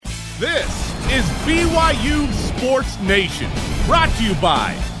This is BYU Sports Nation, brought to you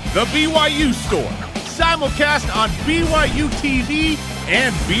by the BYU Store, simulcast on BYU TV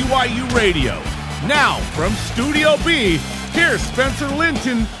and BYU Radio. Now, from Studio B, here's Spencer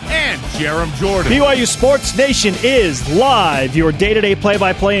Linton and Jarom Jordan. BYU Sports Nation is live, your day-to-day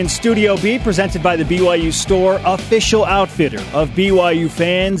play-by-play in Studio B, presented by the BYU Store, official outfitter of BYU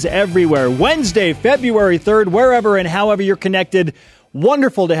fans everywhere. Wednesday, February 3rd, wherever and however you're connected.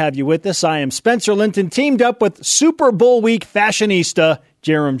 Wonderful to have you with us. I am Spencer Linton, teamed up with Super Bowl week fashionista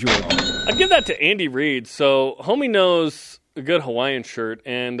Jarom Jordan. I'd give that to Andy Reid. So, homie knows a good Hawaiian shirt,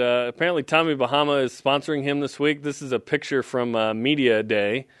 and apparently Tommy Bahama is sponsoring him this week. This is a picture from Media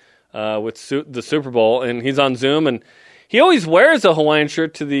Day with the Super Bowl, and he's on Zoom, and he always wears a Hawaiian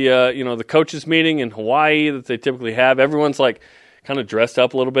shirt to the the coaches meeting in Hawaii that they typically have. Everyone's like kind of dressed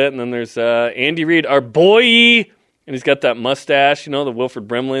up a little bit, and then there's Andy Reid, our boy. And he's got that mustache, the Wilford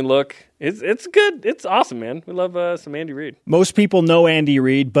Brimley look. It's good. It's awesome, man. We love some Andy Reid. Most people know Andy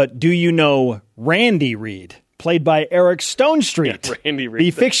Reid, but do you know Randy Reid, played by Eric Stonestreet, Randy Reid,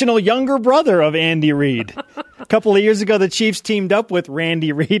 the fictional younger brother of Andy Reid? A couple of years ago, the Chiefs teamed up with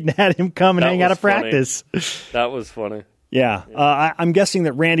Randy Reid and had him come and hang out of practice. That was funny. Yeah, I'm guessing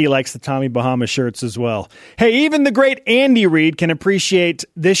that Randy likes the Tommy Bahama shirts as well. Hey, even the great Andy Reid can appreciate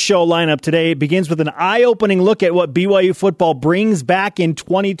this show lineup today. It begins with an eye-opening look at what BYU football brings back in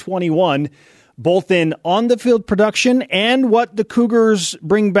 2021, both in on-the-field production and what the Cougars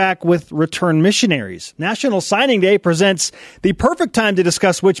bring back with return missionaries. National Signing Day presents the perfect time to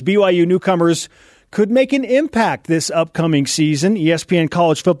discuss which BYU newcomers could make an impact this upcoming season. ESPN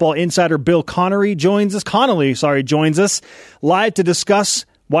college football insider Bill Connelly joins us live to discuss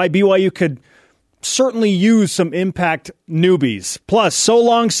why BYU could certainly use some impact newbies. Plus, so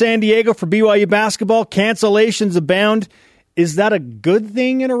long San Diego for BYU basketball. Cancellations abound. Is that a good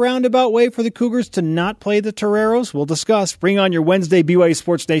thing in a roundabout way for the Cougars to not play the Toreros? We'll discuss. Bring on your Wednesday BYU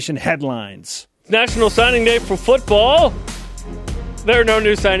Sports Nation headlines. National Signing Day for football. There are no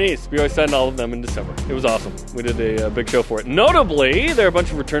new signees. BYU signed all of them in December. It was awesome. We did a big show for it. Notably, there are a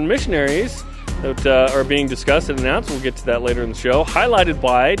bunch of return missionaries that are being discussed and announced. We'll get to that later in the show. Highlighted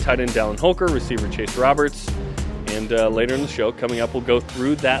by tight end Dallin Holker, receiver Chase Roberts. And later in the show, coming up, we'll go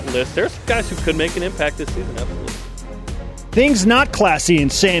through that list. There's some guys who could make an impact this season, absolutely. Things not classy in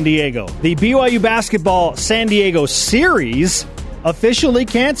San Diego. The BYU Basketball San Diego series officially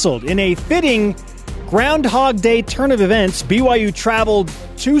canceled. In a fitting Groundhog Day turn of events, BYU traveled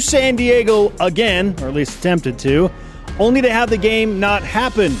to San Diego again, or at least attempted to, only to have the game not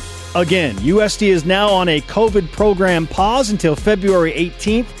happen again. USD is now on a COVID program pause until February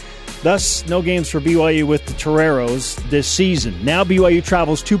 18th. Thus, no games for BYU with the Toreros this season. Now BYU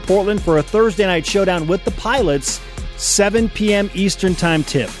travels to Portland for a Thursday night showdown with the Pilots, 7 p.m. Eastern Time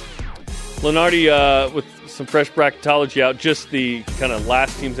tip. Lenardi with some fresh bracketology out, just the kind of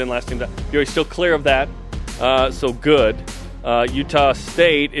last teams in, last teams out. BYU still clear of that, so good. Utah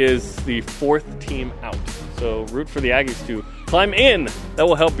State is the fourth team out. So root for the Aggies to climb in. That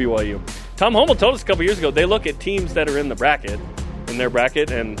will help BYU. Tom Holmoe told us a couple years ago they look at teams that are in their bracket,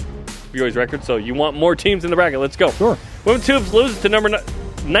 and BYU's record. So you want more teams in the bracket. Let's go. Sure. Women's Hoops loses to number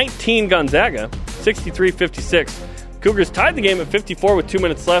 19 Gonzaga, 63-56. Cougars tied the game at 54 with 2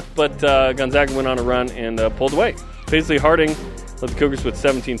 minutes left, but Gonzaga went on a run and pulled away. Paisley Harding led the Cougars with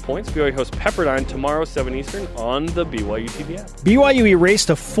 17 points. BYU hosts Pepperdine tomorrow, 7 Eastern, on the BYU TV app. BYU erased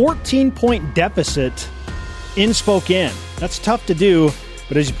a 14-point deficit in Spokane. That's tough to do,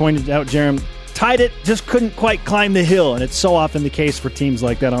 but as you pointed out, Jarom, tied it, just couldn't quite climb the hill, and it's so often the case for teams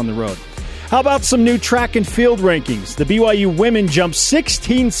like that on the road. How about some new track and field rankings? The BYU women jumped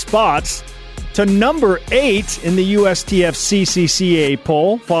 16 spots to number 8 in the USTF CCCA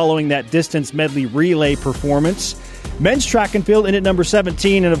poll following that distance medley relay performance. Men's track and field in at number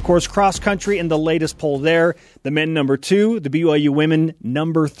 17, and of course cross country in the latest poll there. The men number 2, the BYU women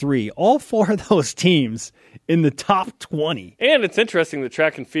number 3. All four of those teams in the top 20. And it's interesting that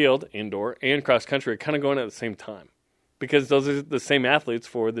track and field, indoor, and cross country are kind of going at the same time because those are the same athletes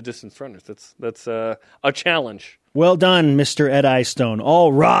for the distance runners. That's a challenge. Well done, Mr. Ed Eyestone.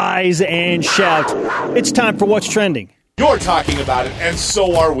 All rise and shout. It's time for What's Trending. You're talking about it, and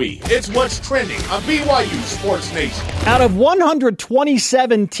so are we. It's What's Trending on BYU Sports Nation. Out of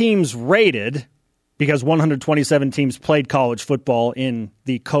 127 teams rated, because 127 teams played college football in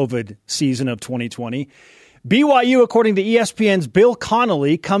the COVID season of 2020, BYU, according to ESPN's Bill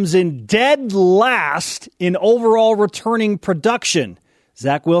Connelly, comes in dead last in overall returning production.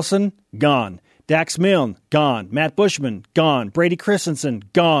 Zach Wilson, gone. Dax Milne, gone. Matt Bushman, gone. Brady Christensen,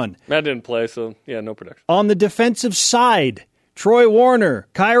 gone. Matt didn't play, so, yeah, no production. On the defensive side, Troy Warner,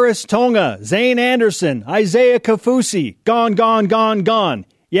 Kyrus Tonga, Zane Anderson, Isaiah Kafusi, gone.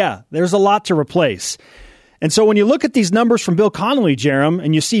 Yeah, there's a lot to replace. And so when you look at these numbers from Bill Connelly, Jarom,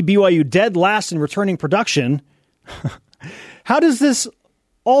 and you see BYU dead last in returning production, how does this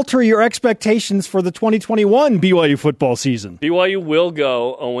alter your expectations for the 2021 BYU football season? BYU will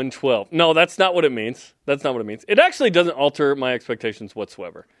go 0-12. No, that's not what it means. It actually doesn't alter my expectations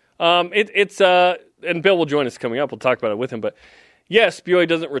whatsoever. And Bill will join us coming up. We'll talk about it with him. But yes, BYU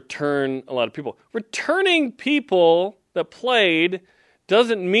doesn't return a lot of people. Returning people that played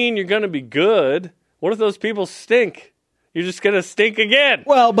doesn't mean you're going to be good. What if those people stink? You're just going to stink again.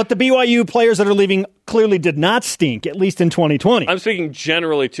 Well, but the BYU players that are leaving clearly did not stink, at least in 2020. I'm speaking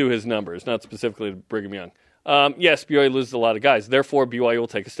generally to his numbers, not specifically to Brigham Young. Yes, BYU loses a lot of guys. Therefore, BYU will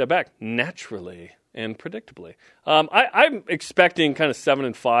take a step back, naturally and predictably. I'm expecting kind of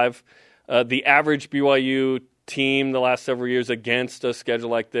 7-5. The average BYU team the last several years against a schedule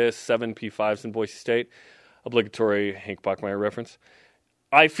like this, 7 P5s in Boise State, obligatory Hank Bachmeier reference.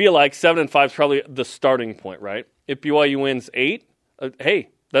 I feel like 7-5 is probably the starting point, right? If BYU wins 8, hey,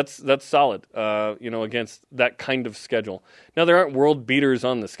 that's solid, against that kind of schedule. Now, there aren't world beaters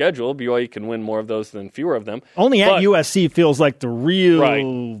on the schedule. BYU can win more of those than fewer of them. Only at USC feels like the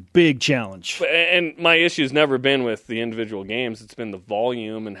real big challenge. And my issue's never been with the individual games. It's been the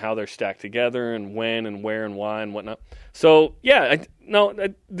volume and how they're stacked together and when and where and why and whatnot. So,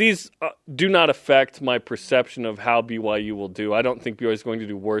 these do not affect my perception of how BYU will do. I don't think BYU is going to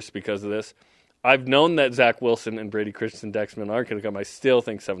do worse because of this. I've known that Zach Wilson and Brady Christensen Dexman aren't going to come. I still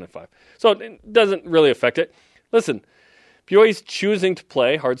think 7-5. So it doesn't really affect it. Listen, BYU's choosing to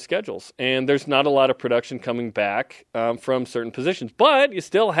play hard schedules, and there's not a lot of production coming back from certain positions. But you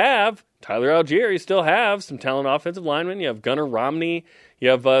still have Tyler Algier. You still have some talented offensive linemen. You have Gunnar Romney. You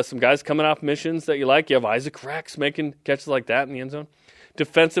have some guys coming off missions that you like. You have Isaac Rex making catches like that in the end zone.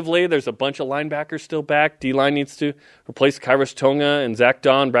 Defensively, there's a bunch of linebackers still back. D-line needs to replace Kyrus Tonga and Zach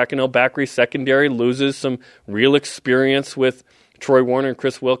Don. Bracken O'Backery secondary loses some real experience with Troy Warner and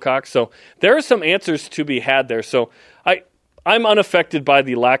Chris Wilcox. So there are some answers to be had there. So I'm unaffected by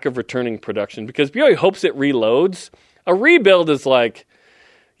the lack of returning production because BYU hopes it reloads. A rebuild is like,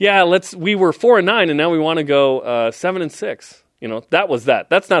 we were 4-9 and now we want to go 7-6. That was that.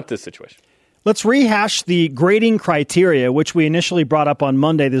 That's not this situation. Let's rehash the grading criteria, which we initially brought up on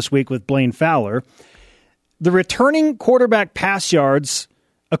Monday this week with Blaine Fowler. The returning quarterback pass yards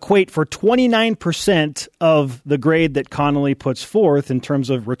equate for 29% of the grade that Connelly puts forth in terms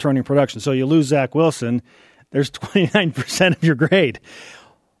of returning production. So you lose Zach Wilson, there's 29% of your grade.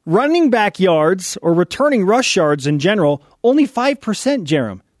 Running back yards or returning rush yards in general, only 5%,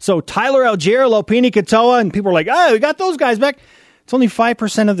 Jarom. So Tyler Algier, Lopini Katoa, and people are like, we got those guys back. It's only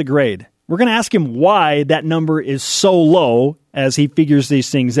 5% of the grade. We're going to ask him why that number is so low as he figures these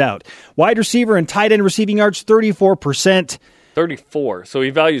things out. Wide receiver and tight end receiving yards, 34%. 34. So he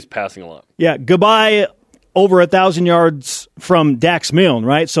values passing a lot. Yeah, goodbye over 1,000 yards from Dax Milne,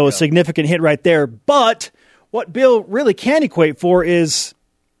 right? So a significant hit right there. But what Bill really can equate for is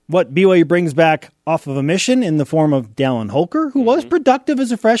what BYU brings back off of a mission in the form of Dallin Holker, who was productive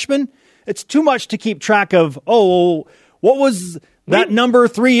as a freshman. It's too much to keep track of, what was that number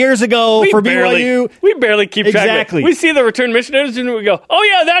 3 years ago for BYU? We barely keep track of it. We see the return missionaries and we go,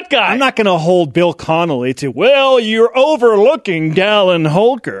 that guy. I'm not going to hold Bill Connelly to, you're overlooking Dallin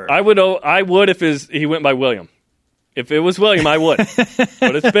Holker. I would if he went by William. If it was William, I would.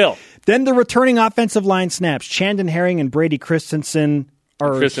 But it's Bill. Then the returning offensive line snaps. Chandon Herring and Brady Christensen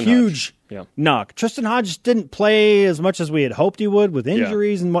are a huge knock. Tristan Hodges didn't play as much as we had hoped he would with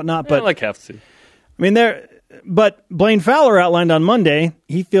injuries and whatnot. But like half the season. I mean, but Blaine Fowler outlined on Monday,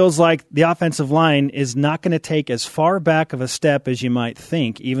 he feels like the offensive line is not going to take as far back of a step as you might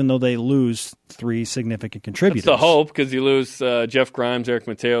think, even though they lose 3 significant contributors. That's the hope, because you lose Jeff Grimes, Eric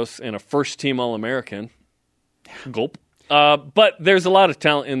Mateos, and a first-team All-American. Gulp. But there's a lot of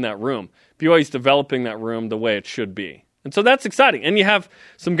talent in that room. BYU's developing that room the way it should be. And so that's exciting. And you have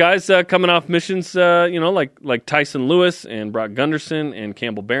some guys coming off missions, like Tyson Lewis and Brock Gunderson and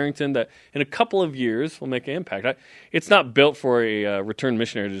Campbell Barrington that in a couple of years will make an impact. It's not built for a return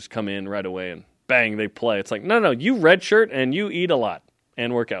missionary to just come in right away and bang, they play. It's like, no, you redshirt and you eat a lot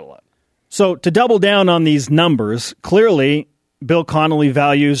and work out a lot. So to double down on these numbers, clearly Bill Connelly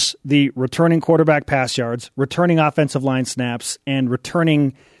values the returning quarterback pass yards, returning offensive line snaps, and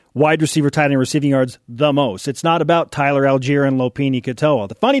returning wide receiver, tight end, receiving yards the most. It's not about Tyler Algier and Lopini Katoa.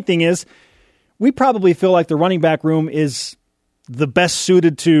 The funny thing is, we probably feel like the running back room is the best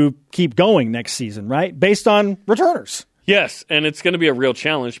suited to keep going next season, right? Based on returners. Yes, and it's going to be a real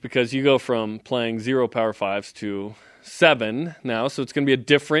challenge because you go from playing 0 Power 5s to 7 now, so it's going to be a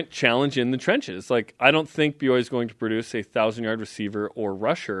different challenge in the trenches. Like, I don't think BYU is going to produce a 1,000-yard receiver or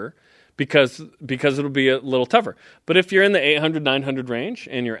rusher because it'll be a little tougher. But if you're in the 800, 900 range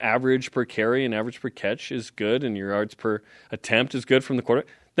and your average per carry and average per catch is good and your yards per attempt is good from the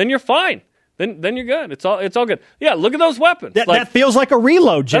quarterback, then you're fine. Then you're good. It's all good. Yeah, look at those weapons. That feels like a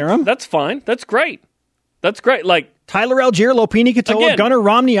reload, Jarom. That's fine. That's great. That's great. Like Tyler Algier, Lopini Katoa, again, Gunnar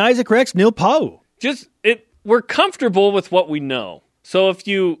Romney, Isaac Rex, Neil Poe. We're comfortable with what we know. So if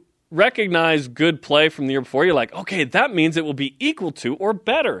you recognize good play from the year before, you're like, okay, that means it will be equal to or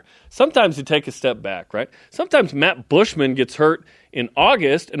better. Sometimes you take a step back, right? Sometimes Matt Bushman gets hurt in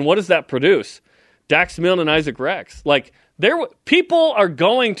August, and what does that produce? Dax Milne and Isaac Rex. Like, people are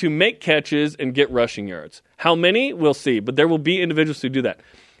going to make catches and get rushing yards. How many? We'll see. But there will be individuals who do that.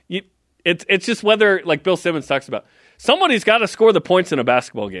 It's just whether, like Bill Simmons talks about, somebody's got to score the points in a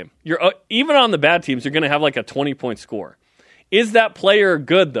basketball game. Even on the bad teams, you're going to have like a 20-point score. Is that player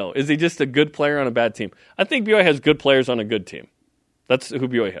good, though? Is he just a good player on a bad team? I think BYU has good players on a good team. That's who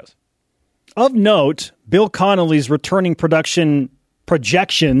BYU has. Of note, Bill Connelly's returning production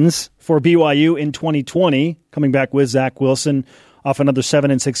projections for BYU in 2020, coming back with Zach Wilson off another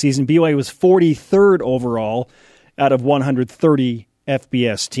 7-6 season. BYU was 43rd overall out of 130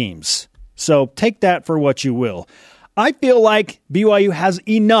 FBS teams. So take that for what you will. I feel like BYU has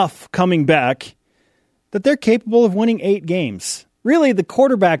enough coming back that they're capable of winning 8 games. Really, the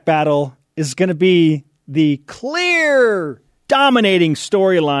quarterback battle is going to be the clear, dominating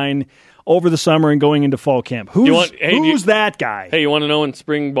storyline over the summer and going into fall camp. Who's that guy? Hey, you want to know when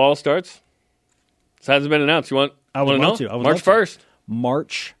spring ball starts? This hasn't been announced. I would love to. March 1st.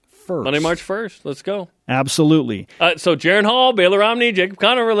 March 1st. Monday, March 1st. Let's go. Absolutely. So Jaron Hall, Baylor Romney, Jacob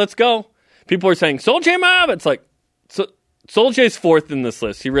Conover, let's go. People are saying, Sol-J Mav. It's like, Sol-J's 4th in this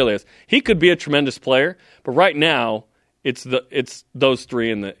list. He really is. He could be a tremendous player, but right now it's those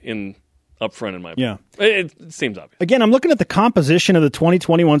 3 in up front in my opinion. Yeah. It seems obvious. Again, I'm looking at the composition of the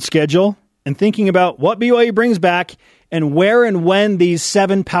 2021 schedule and thinking about what BYU brings back and where and when these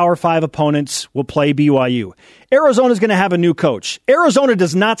 7 Power 5 opponents will play BYU. Arizona's going to have a new coach. Arizona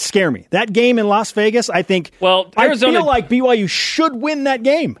does not scare me. That game in Las Vegas, I think, I feel like BYU should win that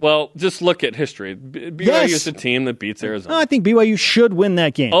game. Well, just look at history. BYU is a team that beats Arizona. I think BYU should win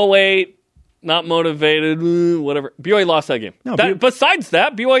that game. 08, not motivated, whatever. BYU lost that game. Besides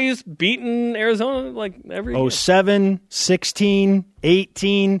that, BYU's beaten Arizona like every year. 07, 16,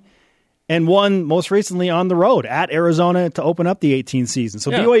 18, and won most recently on the road at Arizona to open up the 18 season.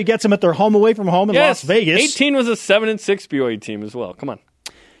 So BYU gets them at their home away from home in Las Vegas. 18 was a 7-6 BYU team as well. Come on.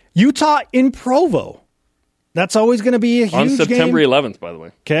 Utah in Provo. That's always going to be a huge game. On September 11th, by the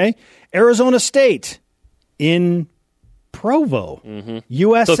way. Okay. Arizona State in Provo. Mm-hmm.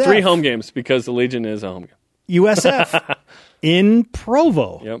 USF. So 3 home games because the Legion is a home game. USF in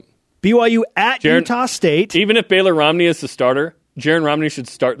Provo. Yep. BYU at Utah State. Even if Baylor Romney is the starter, Jaron Romney should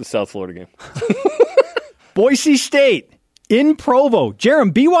start the South Florida game. Boise State in Provo.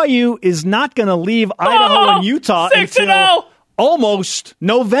 Jaron, BYU is not going to leave Idaho and Utah until almost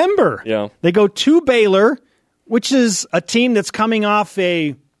November. Yeah. They go to Baylor, which is a team that's coming off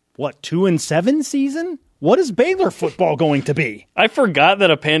a, 2-7 season? What is Baylor football going to be? I forgot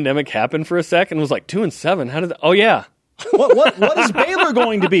that a pandemic happened for a second and was like 2-7. How did that? Oh, yeah. What is Baylor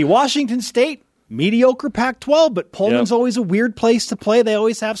going to be? Washington State? Mediocre Pac-12, but Pullman's always a weird place to play. They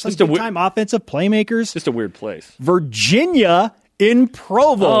always have some big-time offensive playmakers. Just a weird place. Virginia in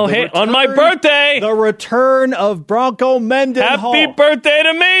Provo. Oh, hey, on my birthday! The return of Bronco Mendenhall. Happy birthday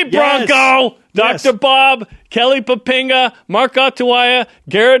to me, Bronco! Yes. Dr. Bob, Kelly Papinga, Mark Otuaya,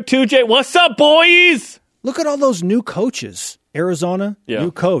 Garrett Tujay. What's up, boys? Look at all those new coaches. Arizona,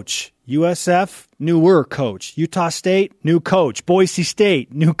 new coach. USF, newer coach. Utah State, new coach. Boise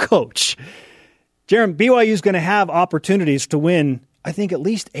State, new coach. Jarom, BYU is going to have opportunities to win, I think, at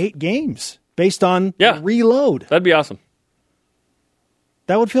least 8 games based on reload. That'd be awesome.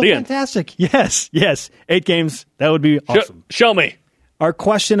 That would feel fantastic. Yes. 8 games. That would be awesome. Show me. Our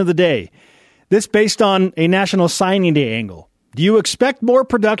question of the day. This based on a National Signing Day angle. Do you expect more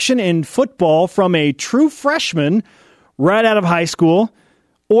production in football from a true freshman right out of high school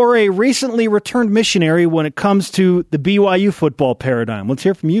or a recently returned missionary when it comes to the BYU football paradigm? Let's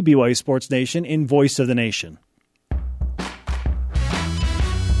hear from you, BYU Sports Nation, in Voice of the Nation.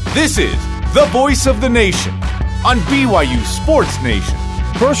 This is the Voice of the Nation on BYU Sports Nation.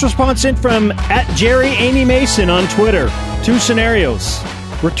 First response in from @JerryAmyMason on Twitter. 2 scenarios.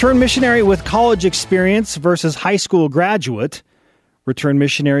 Return missionary with college experience versus high school graduate. Return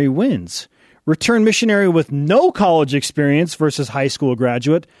missionary wins. Return missionary with no college experience versus high school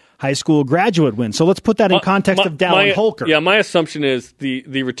graduate. high school graduate win. So let's put that in context of Dallin Holker. Yeah, my assumption is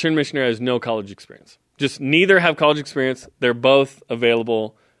the return missionary has no college experience. Just neither have college experience. They're both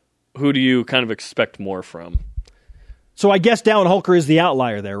available. Who do you kind of expect more from? So I guess Dallin Holker is the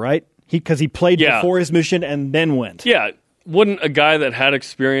outlier there, right? Because he played before his mission and then went. Yeah. Wouldn't a guy that had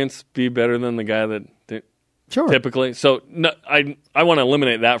experience be better than the guy that did? Sure. Typically. So no, I want to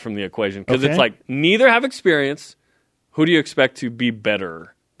eliminate that from the equation because it's like neither have experience. Who do you expect to be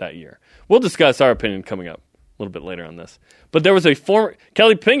better that year? We'll discuss our opinion coming up a little bit later on this. But there was a former –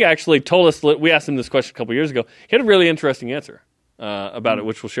 Kelly Ping actually told us – we asked him this question a couple years ago. He had a really interesting answer about it,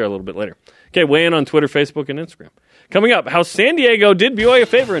 which we'll share a little bit later. Okay, weigh in on Twitter, Facebook, and Instagram. Coming up, how San Diego did BYU a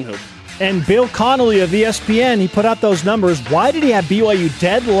favor in hoops. And Bill Connelly of ESPN, he put out those numbers. Why did he have BYU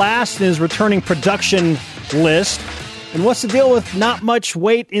dead last in his returning production list? And what's the deal with not much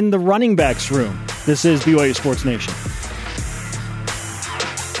weight in the running backs room? This is BYU Sports Nation.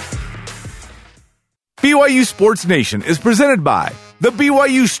 BYU Sports Nation is presented by The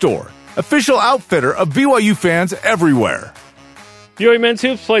BYU Store, official outfitter of BYU fans everywhere. BYU Men's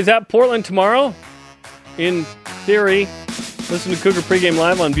Hoops plays at Portland tomorrow. In theory, listen to Cougar pregame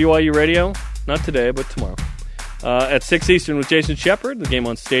live on BYU Radio. Not today, but tomorrow. At 6 Eastern with Jason Shepard. The game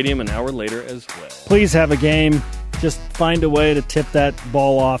on Stadium an hour later as well. Please have a game. Just find a way to tip that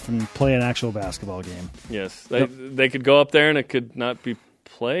ball off and play an actual basketball game. Yes. They could go up there and it could not be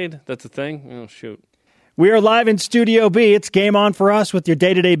played. That's the thing? Oh, shoot. We are live in Studio B. It's Game On for us with your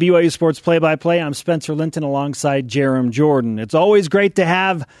day-to-day BYU Sports play-by-play. I'm Spencer Linton alongside Jarom Jordan. It's always great to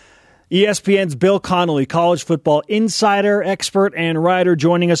have ESPN's Bill Connelly, college football insider, expert, and writer,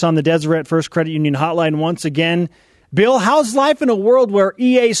 joining us on the Deseret First Credit Union hotline once again. Bill, how's life in a world where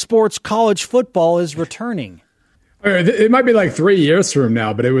EA Sports college football is returning? It might be like 3 years from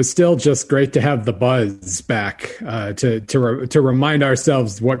now, but it was still just great to have the buzz back to remind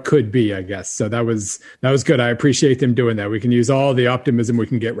ourselves what could be, I guess. So that was good. I appreciate them doing that. We can use all the optimism we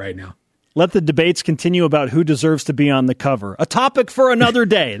can get right now. Let the debates continue about who deserves to be on the cover. A topic for another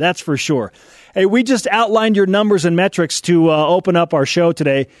day, that's for sure. Hey, we just outlined your numbers and metrics to open up our show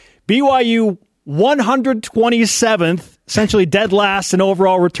today. BYU 127th, essentially dead last in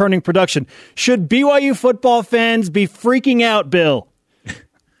overall returning production. Should BYU football fans be freaking out, Bill?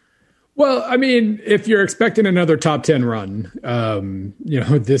 Well, I mean, if you're expecting another top 10 run,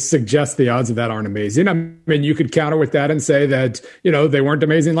 this suggests the odds of that aren't amazing. I mean, you could counter with that and say that, they weren't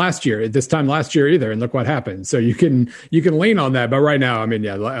amazing last year, this time last year either, and look what happened. So you can lean on that. But right now, I mean,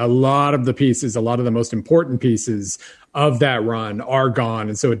 a lot of the most important pieces of that run are gone.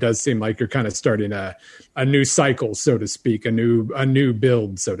 And so it does seem like you're kind of starting a new cycle, so to speak, a new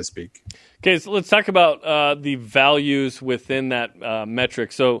build, so to speak. Okay, so let's talk about the values within that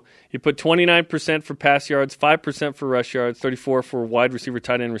metric. So you put 29% for pass yards, 5% for rush yards, 34% for wide receiver,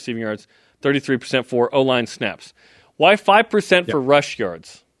 tight end receiving yards, 33% for O-line snaps. Why 5% for rush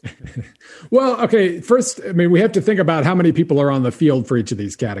yards? Well, okay, first, I mean, we have to think about how many people are on the field for each of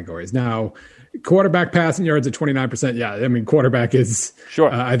these categories. Now, quarterback passing yards at 29%. Yeah, I mean, quarterback is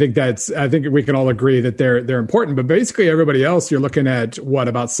sure. I think we can all agree that they're important. But basically, everybody else, you're looking at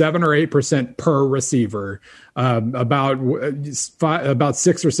about 7 or 8% per receiver, about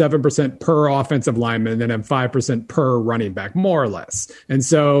 6 or 7% per offensive lineman, and then 5% per running back, more or less. And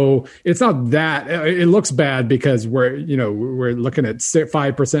so it's not that it looks bad because we're looking at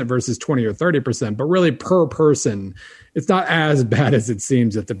 5% versus 20 or 30%, but really per person, it's not as bad as it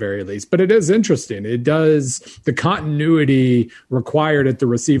seems at the very least, but it is interesting. The continuity required at the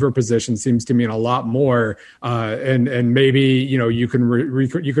receiver position seems to mean a lot more. And maybe, you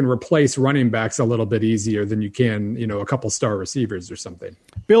can replace running backs a little bit easier than you can, a couple star receivers or something.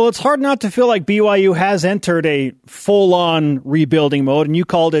 Bill, it's hard not to feel like BYU has entered a full-on rebuilding mode, and you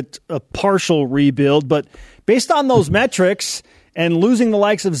called it a partial rebuild, but based on those metrics and losing the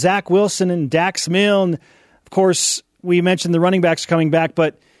likes of Zach Wilson and Dax Milne, of course, we mentioned the running backs coming back,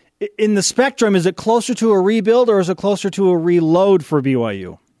 but in the spectrum, is it closer to a rebuild or is it closer to a reload for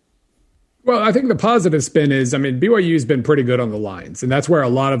BYU? Well, I think the positive spin is, BYU's been pretty good on the lines, and that's where a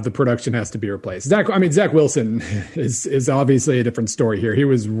lot of the production has to be replaced. Zach Wilson is obviously a different story here. He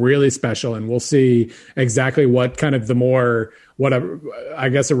was really special, and we'll see exactly what kind of a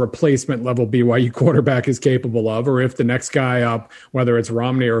replacement level BYU quarterback is capable of, or if the next guy up, whether it's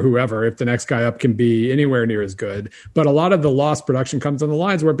Romney or whoever, if the next guy up can be anywhere near as good. But a lot of the lost production comes on the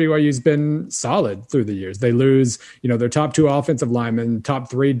lines where BYU's been solid through the years. They lose, their top 2 offensive linemen, top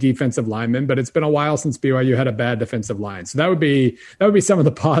 3 defensive linemen, but it's been a while since BYU had a bad defensive line. So that would be some of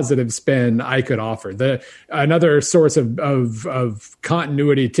the positive spin I could offer. Another source of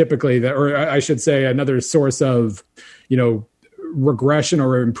continuity typically, or I should say another source of, regression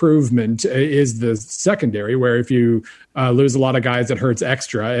or improvement is the secondary, where if you lose a lot of guys, it hurts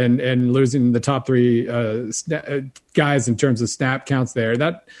extra, and losing the top three guys in terms of snap counts there,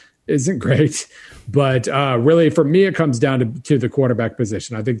 that isn't great. But really, for me, it comes down to the quarterback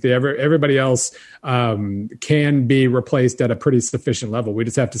position. I think everybody else can be replaced at a pretty sufficient level. We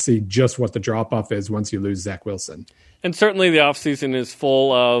just have to see just what the drop-off is once you lose Zach Wilson. And certainly the offseason is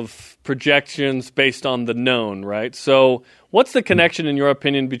full of projections based on the known, right? So what's the connection, in your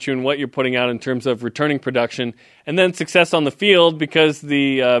opinion, between what you're putting out in terms of returning production and then success on the field? Because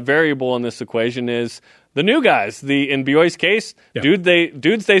the variable in this equation is the new guys. In BYU's case,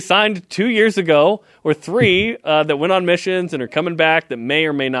 dudes they signed 2 years ago or 3 that went on missions and are coming back that may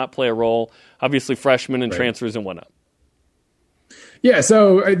or may not play a role. Obviously, freshmen and transfers and whatnot. Yeah,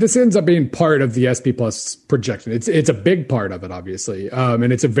 so this ends up being part of the SP Plus projection. It's a big part of it, obviously,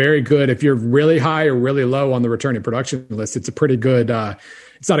 and it's a very good. If you're really high or really low on the returning production list, it's a pretty good.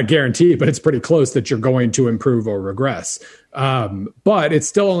 It's not a guarantee, but it's pretty close that you're going to improve or regress. But it's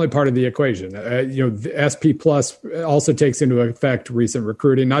still only part of the equation. The SP Plus also takes into effect recent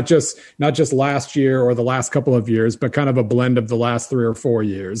recruiting, not just last year or the last couple of years, but kind of a blend of the last 3 or 4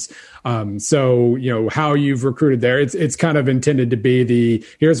 years. So how you've recruited there, it's kind of intended to be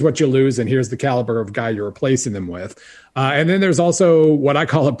here's what you lose and here's the caliber of guy you're replacing them with. And then there's also what I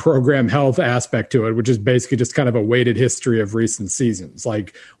call a program health aspect to it, which is basically just kind of a weighted history of recent seasons.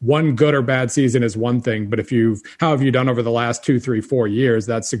 Like, one good or bad season is one thing, but how have you done over the last 2, 3, 4 years?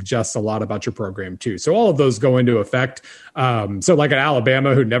 That suggests a lot about your program too. So all of those go into effect. So like at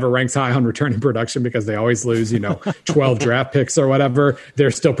Alabama, who never ranks high on returning production because they always lose, 12 draft picks or whatever,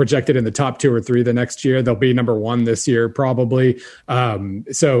 they're still projected in the top 2 or 3 the next year. They'll be number 1 this year, probably.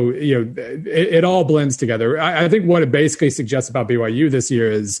 So it all blends together. I think what it basically suggests about BYU this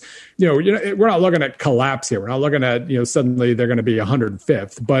year is, we're not looking at collapse here. We're not looking at, suddenly they're going to be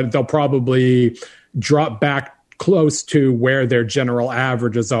 105th, but they'll probably drop back close to where their general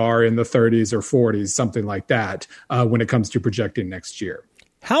averages are in the 30s or 40s, something like that, when it comes to projecting next year.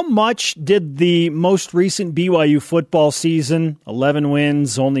 How much did the most recent BYU football season, 11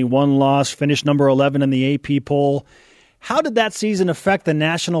 wins, only 1 loss, finished number 11 in the AP poll, how did that season affect the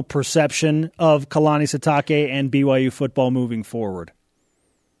national perception of Kalani Sitake and BYU football moving forward?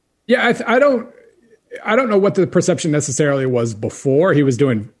 Yeah, I don't know what the perception necessarily was before. He was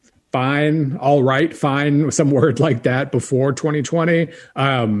doing fine, all right, fine, some word like that before 2020.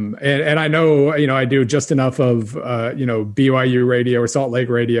 And I know, I do just enough of, BYU radio or Salt Lake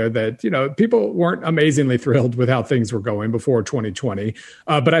radio that, people weren't amazingly thrilled with how things were going before 2020.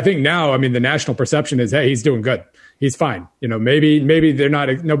 But I think now, the national perception is, hey, he's doing good. He's fine. Maybe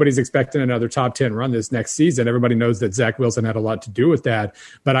nobody's expecting another top 10 run this next season. Everybody knows that Zach Wilson had a lot to do with that.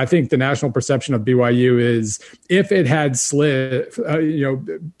 But I think the national perception of BYU is, if it had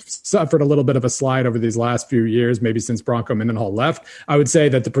suffered a little bit of a slide over these last few years, maybe since Bronco Mendenhall left, I would say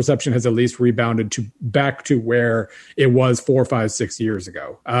that the perception has at least rebounded back to where it was 4, 5, 6 years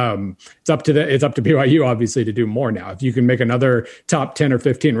ago. It's up to BYU, obviously, to do more now. If you can make another top 10 or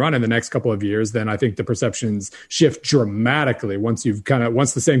 15 run in the next couple of years, then I think the perceptions shift dramatically. Once the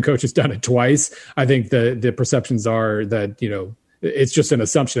same coach has done it twice, I think the perceptions are that, it's just an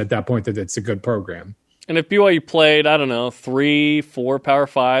assumption at that point that it's a good program. And if BYU played, 3, 4 Power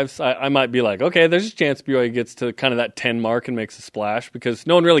Fives, I might be like, okay, there's a chance BYU gets to kind of that 10 mark and makes a splash, because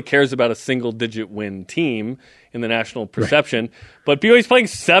no one really cares about a single-digit win team in the national perception. Right. But BYU's playing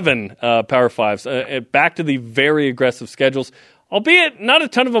 7 Power Fives, back to the very aggressive schedules. Albeit not a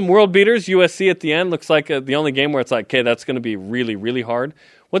ton of them world beaters. USC at the end looks like the only game where it's like, okay, that's going to be really, really hard.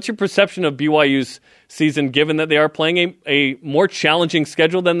 What's your perception of BYU's season, given that they are playing a more challenging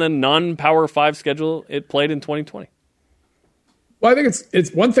schedule than the non-Power 5 schedule it played in 2020? Well, I think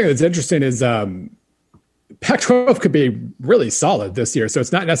it's one thing that's interesting is Pac-12 could be really solid this year. So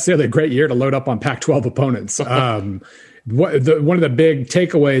it's not necessarily a great year to load up on Pac-12 opponents. One of the big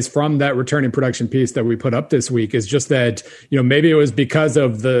takeaways from that returning production piece that we put up this week is just that, maybe it was because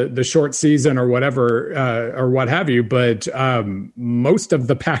of the short season or whatever, or what have you, but most of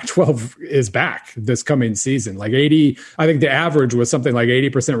the Pac-12 is back this coming season. Like I think the average was something like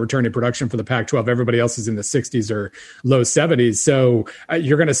 80% returning production for the Pac-12. Everybody else is in the 60s or low 70s. So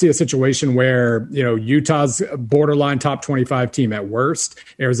you're going to see a situation where, Utah's a borderline top 25 team at worst.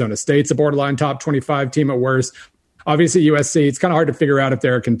 Arizona State's a borderline top 25 team at worst. Obviously, USC, it's kind of hard to figure out if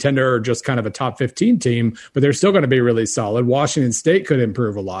they're a contender or just kind of a top 15 team, but they're still going to be really solid. Washington State could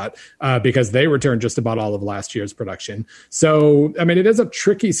improve a lot because they returned just about all of last year's production. So, I mean, it is a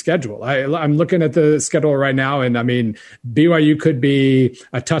tricky schedule. I'm looking at the schedule right now, and I mean, BYU could be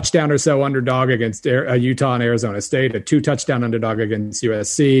a touchdown or so underdog against Utah and Arizona State, a 2-touchdown underdog against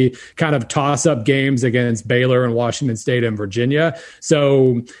USC, kind of toss-up games against Baylor and Washington State and Virginia.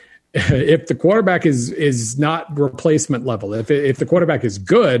 So, if the quarterback is not replacement level, if the quarterback is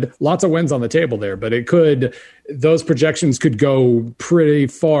good, lots of wins on the table there, but those projections could go pretty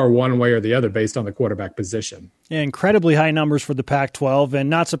far one way or the other based on the quarterback position. Yeah, incredibly high numbers for the Pac-12, and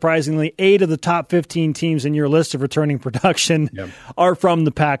not surprisingly, 8 of the top 15 teams in your list of returning production are from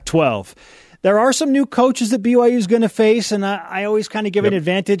the Pac-12. There are some new coaches that BYU is going to face, and I always kind of give an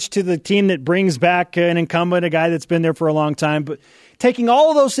advantage to the team that brings back an incumbent, a guy that's been there for a long time. But taking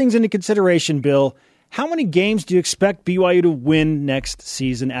all of those things into consideration, Bill, how many games do you expect BYU to win next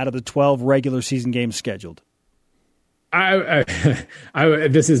season out of the 12 regular season games scheduled?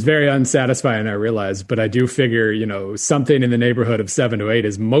 This is very unsatisfying, I realize, but I do figure, something in the neighborhood of 7 to 8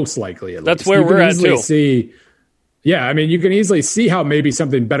 is most likely. That's where we're at, too. Yeah, I mean, you can easily see how maybe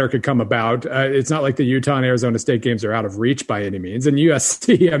something better could come about. It's not like the Utah and Arizona State games are out of reach by any means. And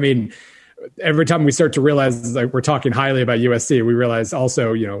USC, I mean, every time we start to realize like we're talking highly about USC, we realize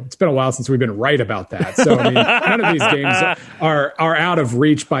also, it's been a while since we've been right about that. So, I mean, none of these games are out of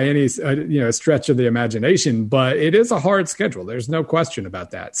reach by any, stretch of the imagination, but it is a hard schedule. There's no question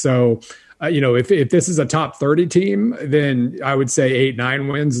about that. So, if this is a top 30 team, then I would say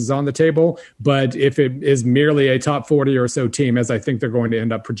 8-9 wins is on the table. But if it is merely a top 40 or so team, as I think they're going to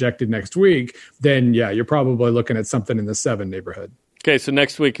end up projected next week, then you're probably looking at something in the 7 neighborhood. Okay, so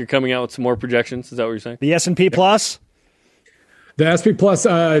next week you're coming out with some more projections. Is that what you're saying? The S&P Plus? The SP Plus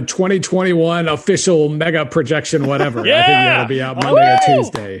 2021 official mega projection, whatever. Yeah! I think that'll be out Monday or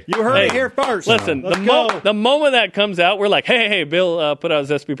Tuesday. You heard it here first. Listen, the moment that comes out, we're like, hey, Bill, put out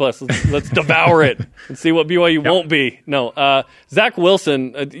his SP Plus. Let's devour it and see what BYU won't be. No, Zach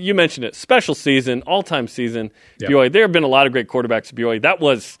Wilson, you mentioned it, special season, all-time season. Yep. BYU. There have been a lot of great quarterbacks at BYU. That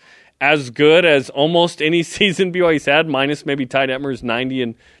was as good as almost any season BYU's had, minus maybe Ty Detmer's 90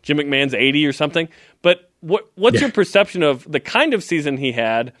 and Jim McMahon's 80 or something. But what's your perception of the kind of season he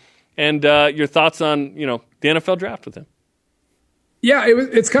had, and your thoughts on the NFL draft with him? Yeah,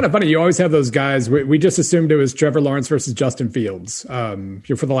 it's kind of funny. You always have those guys. We just assumed it was Trevor Lawrence versus Justin Fields.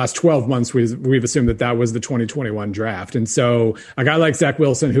 For the last 12 months, we've assumed that was the 2021 draft. And so a guy like Zach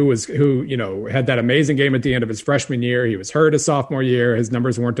Wilson, who had that amazing game at the end of his freshman year, he was hurt his sophomore year. His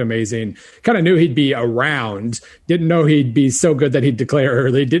numbers weren't amazing. Kind of knew he'd be around. Didn't know he'd be so good that he'd declare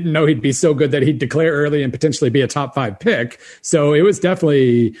early. Didn't know he'd be so good that he'd declare early and potentially be a top 5 pick. So it was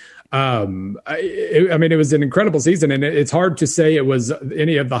definitely. It was an incredible season, and it's hard to say it was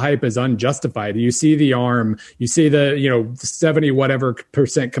any of the hype is unjustified. You see the arm, you see the 70 whatever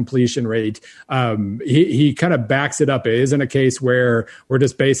 % completion rate. He kind of backs it up. It isn't a case where we're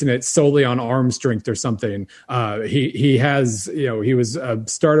just basing it solely on arm strength or something. He has he was a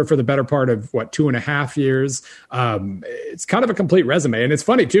starter for the better part of 2.5 years. It's kind of a complete resume, and it's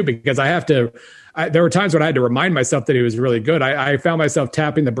funny too because there were times when I had to remind myself that he was really good. I found myself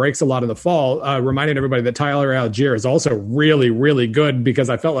tapping the brakes a lot in the fall, reminding everybody that Tyler Algier is also really, really good because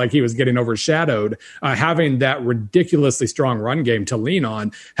I felt like he was getting overshadowed. Having that ridiculously strong run game to lean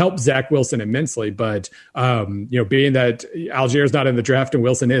on helped Zach Wilson immensely. But, being that Algier's not in the draft and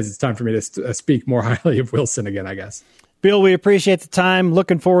Wilson is, it's time for me to speak more highly of Wilson again, I guess. Bill, we appreciate the time.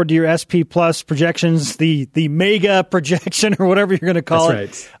 Looking forward to your SP Plus projections, the mega projection or whatever you're going to call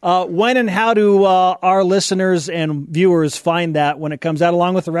it. Right. When and how do our listeners and viewers find that when it comes out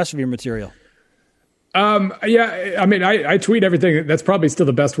along with the rest of your material? I tweet everything. That's probably still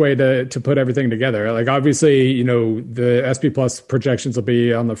the best way to put everything together. Like obviously, the SP Plus projections will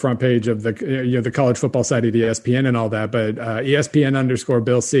be on the front page of the college football site of ESPN and all that. But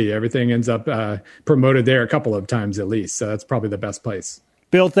ESPN_Bill C. Everything ends up promoted there a couple of times at least. So that's probably the best place.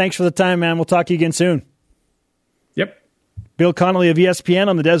 Bill, thanks for the time, man. We'll talk to you again soon. Yep. Bill Connelly of ESPN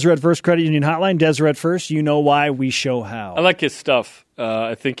on the Deseret First Credit Union Hotline. Deseret First, you know why, we show how. I like his stuff.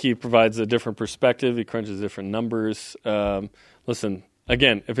 I think he provides a different perspective. He crunches different numbers. Listen,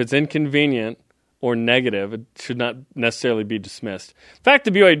 again, if it's inconvenient or negative, it should not necessarily be dismissed. The fact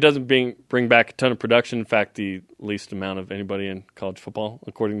that BYU doesn't bring back a ton of production, in fact, the least amount of anybody in college football,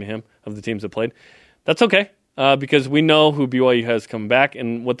 according to him, of the teams that played, that's okay. Because we know who BYU has come back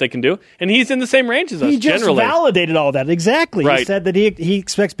and what they can do. And he's in the same range as us, generally. He just validated all that. Exactly. Right. He said that he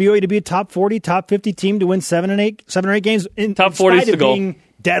expects BYU to be a top 40, top 50 team to win 7 or 8 games. Top 40 is the goal.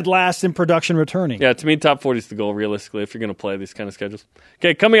 dead last in production returning. Yeah, to me, top 40 is the goal, realistically, if you're going to play these kind of schedules.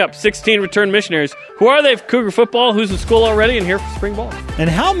 Okay, coming up, 16 return missionaries. Who are they for Cougar football? Who's in school already and here for spring ball? And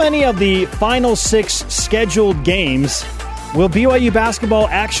how many of the final 6 scheduled games will BYU basketball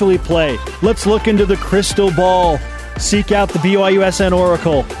actually play? Let's look into the crystal ball. Seek out the BYUSN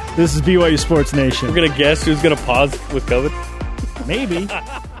Oracle. This is BYU Sports Nation. We're going to guess who's going to pause with COVID? Maybe.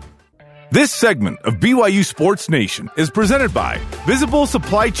 This segment of BYU Sports Nation is presented by Visible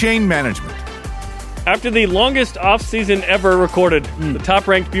Supply Chain Management. After the longest offseason ever recorded, the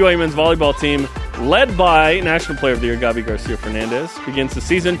top-ranked BYU men's volleyball team, led by National Player of the Year Gabi Garcia-Fernandez, begins the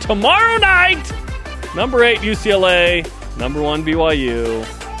season tomorrow night. Number 8 UCLA, number 1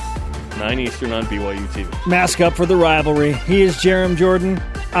 BYU, 9 Eastern on BYU TV. Mask up for the rivalry. He is Jarom Jordan.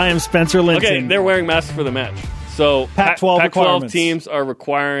 I am Spencer Linton. Okay, they're wearing masks for the match. So Pac-12 teams are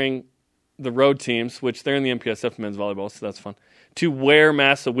requiring the road teams, which they're in the MPSF men's volleyball, so that's fun, to wear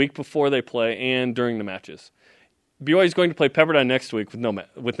masks a week before they play and during the matches. BYU is going to play Pepperdine next week with no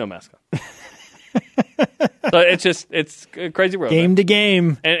mask on. So it's a crazy world. Game to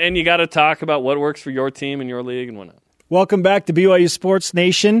game. And you got to talk about what works for your team and your league and whatnot. Welcome back to BYU Sports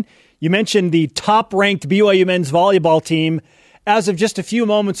Nation. You mentioned the top-ranked BYU men's volleyball team. As of just a few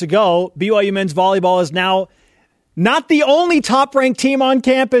moments ago, BYU men's volleyball is now not the only top-ranked team on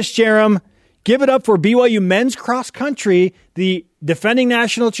campus, Jarom. Give it up for BYU men's cross country. The defending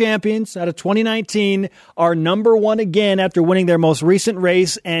national champions out of 2019 are number 1 again after winning their most recent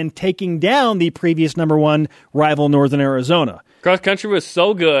race and taking down the previous number 1 rival Northern Arizona. Cross country was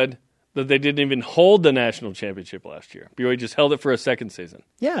so good that they didn't even hold the national championship last year. BYU just held it for a second season.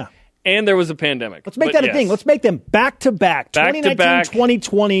 Yeah. And there was a pandemic. Let's make that a thing. Let's make them back-to-back.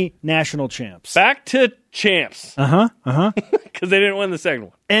 2019-2020 national champs. Back to champs. Because they didn't win the second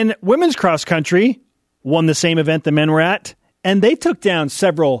one. And women's cross country won the same event the men were at, and they took down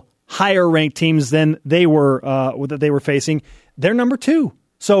several higher-ranked teams than they were that they were facing. They're number 2.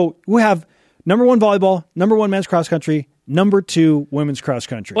 So we have number 1 volleyball, number 1 men's cross country, number 2 women's cross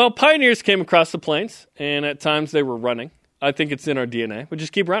country. Well, Pioneers came across the plains, and at times they were running. I think it's in our DNA. We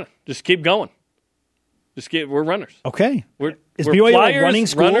just keep running. Just keep going. We're runners. Okay. We're BYU flyers, a running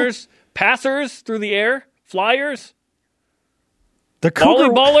school? Runners, passers through the air, flyers, the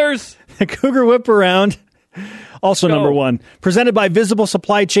volleyballers. The Cougar whip around. Also number 1. Presented by Visible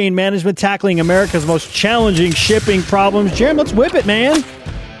Supply Chain Management, tackling America's most challenging shipping problems. Jarom, let's whip it, man.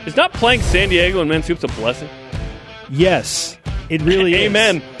 Is not playing San Diego and men's hoops a blessing? Yes, it really is.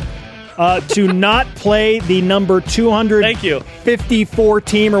 Amen. To not play the number 254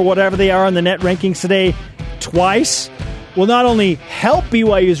 team or whatever they are on the net rankings today twice will not only help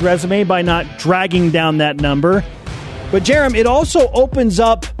BYU's resume by not dragging down that number, but Jarom, it also opens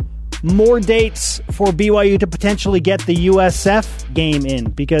up more dates for BYU to potentially get the USF game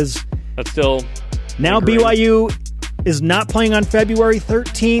in, because that's still now BYU is not playing on February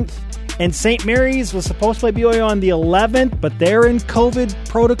 13th. And St. Mary's was supposed to play BYU on the 11th, but they're in COVID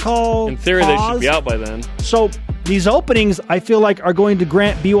protocol. In theory, they should be out by then. So these openings, I feel like, are going to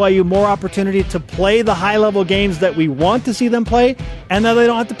grant BYU more opportunity to play the high-level games that we want to see them play, and now they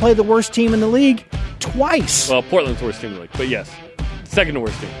don't have to play the worst team in the league twice. Well, Portland's the worst team in the league, but yes, second to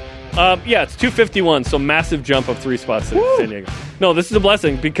worst team. It's 251, so massive jump of 3 spots in San Diego. No, this is a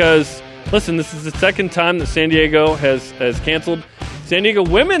blessing because, listen, this is the second time that San Diego has canceled. San Diego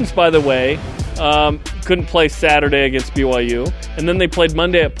women's, by the way, couldn't play Saturday against BYU, and then they played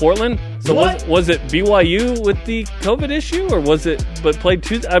Monday at Portland. So was it BYU with the COVID issue, or was it but played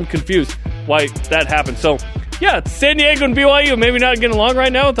Tuesday? I'm confused why that happened. So, yeah, it's San Diego and BYU maybe not getting along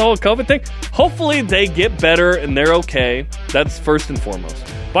right now with the whole COVID thing. Hopefully they get better and they're okay. That's first and foremost.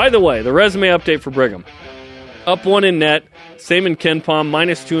 By the way, the resume update for Brigham. Up 1 in net, same in KenPom,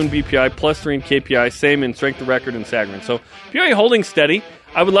 -2 in BPI, +3 in KPI, same in strength of record and Sagarin. So BYU holding steady.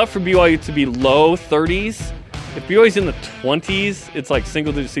 I would love for BYU to be low 30s. If BYU's in the 20s, it's like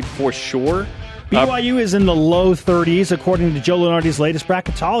single-digit seed for sure. BYU is in the low 30s, according to Joe Lunardi's latest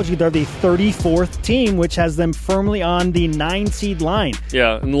bracketology. They're the 34th team, which has them firmly on the 9-seed line.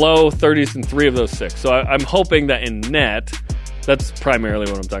 Yeah, in low 30s in 3 of those 6. So I'm hoping that in net, that's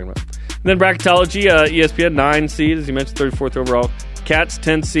primarily what I'm talking about. And then bracketology, ESPN 9 seed, as you mentioned, 34th overall. Cats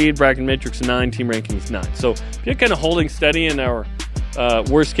 10 seed, bracket matrix 9, team rankings 9. So you're kind of holding steady in our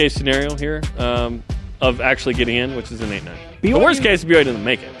worst case scenario here of actually getting in, which is an 8-9. The worst case, BYU doesn't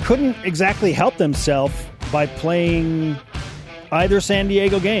make it. Couldn't exactly help themselves by playing either San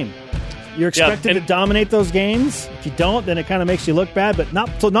Diego game. You're expected to dominate those games. If you don't, then it kind of makes you look bad. But not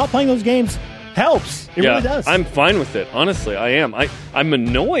playing those games helps. It really does. I'm fine with it. Honestly, I am. I'm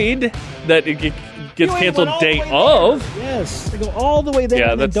annoyed that gets canceled day of. Yes, they go all the way there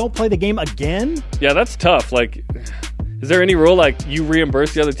and then don't play the game again. Yeah, that's tough. Like, is there any rule like you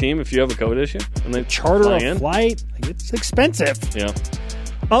reimburse the other team if you have a COVID issue and then charter a flight? It's expensive. Yeah.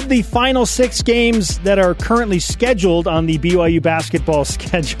 Of the final 6 games that are currently scheduled on the BYU basketball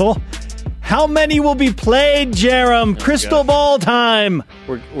schedule, how many will be played, Jarom? Crystal ball time.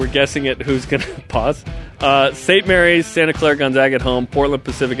 We're guessing at who's going to pause. St. Mary's, Santa Clara, Gonzaga at home, Portland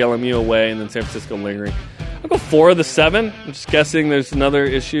Pacific, LMU away, and then San Francisco lingering. I'll go 4 of the 7. I'm just guessing there's another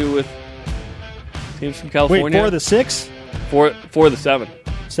issue with teams from California. Wait, 4 of the 6? 4 of the 7.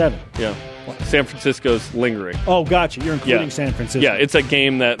 7. Yeah. San Francisco's lingering. Oh, gotcha. You're including San Francisco. Yeah, it's a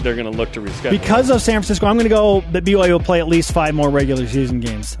game that they're going to look to reschedule. Because of San Francisco, I'm going to go that BYU will play at least 5 more regular season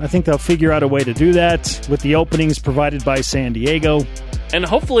games. I think they'll figure out a way to do that with the openings provided by San Diego. And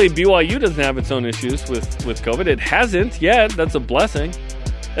hopefully BYU doesn't have its own issues with COVID. It hasn't yet. That's a blessing.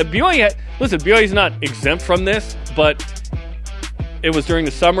 BYU's not exempt from this, but it was during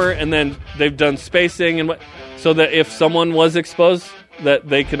the summer, and then they've done spacing and so that if someone was exposed, that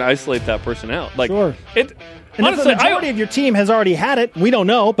they can isolate that person out. Like, sure. And honestly, if the majority of your team has already had it, we don't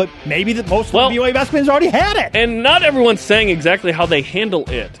know, but maybe most of the BYU basketball has already had it. And not everyone's saying exactly how they handle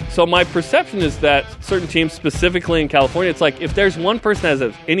it. So my perception is that certain teams, specifically in California, it's like if there's one person that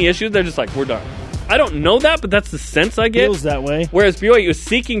has any issues, they're just like, we're done. I don't know that, but that's the sense I get. Feels that way. Whereas BYU is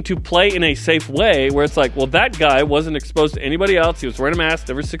seeking to play in a safe way, where it's like, well, that guy wasn't exposed to anybody else. He was wearing a mask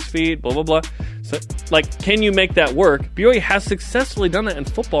every 6 feet, blah, blah, blah. So, like, can you make that work? BYU has successfully done that in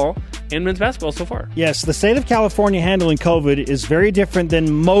football and men's basketball so far. Yes, the state of California handling COVID is very different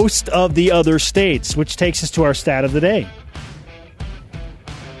than most of the other states, which takes us to our stat of the day.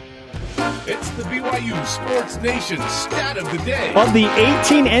 It's the BYU Sports Nation stat of the day. Of the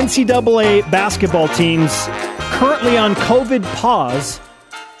 18 NCAA basketball teams currently on COVID pause,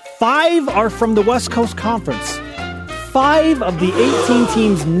 5 are from the West Coast Conference. 5 of the 18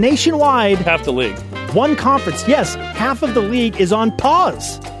 teams nationwide. Half the league. One conference. Yes, half of the league is on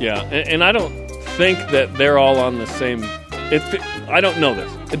pause. Yeah, and I don't think that they're all on the same... I don't know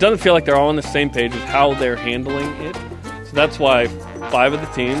this. It doesn't feel like they're all on the same page with how they're handling it. So that's why 5 of the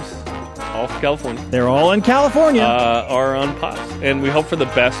teams, all from California. They're all in California. Are on pause. And we hope for the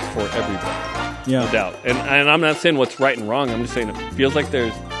best for everybody. Yeah. No doubt. And I'm not saying what's right and wrong. I'm just saying it feels like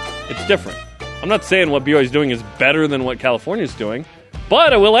it's different. I'm not saying what BYU is doing is better than what California is doing,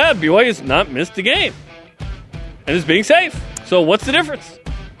 but I will add BYU has not missed a game and is being safe. So what's the difference?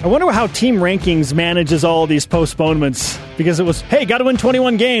 I wonder how Team Rankings manages all of these postponements, because it was, hey, got to win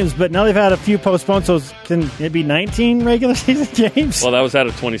 21 games, but now they've had a few postponed, so can it be 19 regular season games? Well, that was out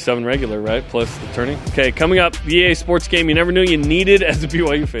of 27 regular, right, plus the turning. Okay, coming up, the EA Sports game you never knew you needed as a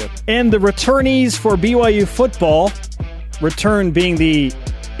BYU fan. And the returnees for BYU football, return being the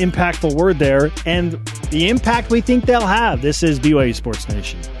impactful word there, and the impact we think they'll have. This is BYU Sports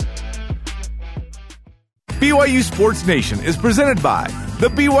Nation. BYU Sports Nation is presented by The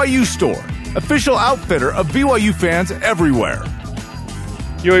BYU Store, official outfitter of BYU fans everywhere.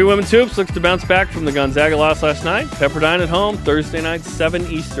 BYU Women's Hoops looks to bounce back from the Gonzaga loss last night. Pepperdine at home, Thursday night, 7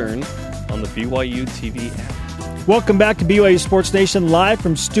 Eastern on the BYU TV app. Welcome back to BYU Sports Nation, live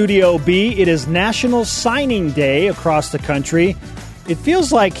from Studio B. It is National Signing Day across the country. It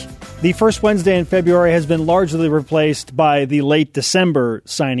feels like the first Wednesday in February has been largely replaced by the late December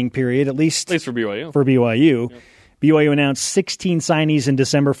signing period, at least for BYU. For BYU. Yep. BYU announced 16 signees in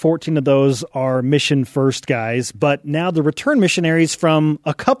December. 14 of those are Mission First guys. But now the return missionaries from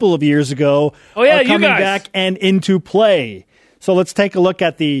a couple of years ago are coming back and into play. So let's take a look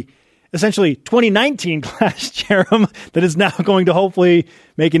at the essentially 2019 class, Jarom, that is now going to hopefully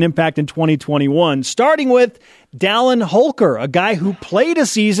make an impact in 2021. Starting with Dallin Holker, a guy who played a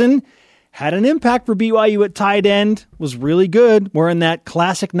season, had an impact for BYU at tight end, was really good. We're in that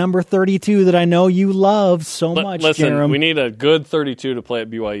classic number 32 that I know you love so much, listen, Jarom. We need a good 32 to play at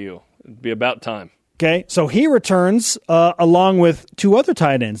BYU. It'd be about time. Okay, so he returns along with 2 other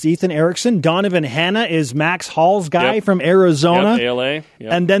tight ends, Ethan Erickson. Donovan Hanna is Max Hall's guy from Arizona. ALA. Yep.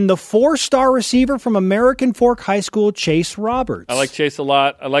 And then the 4-star receiver from American Fork High School, Chase Roberts. I like Chase a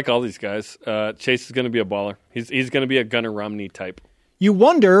lot. I like all these guys. Chase is going to be a baller. He's going to be a Gunnar Romney type. You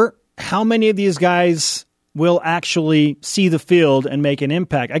wonder how many of these guys will actually see the field and make an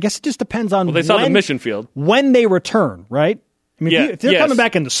impact. I guess it just depends on they saw the mission field. When they return, right? I mean, if they're coming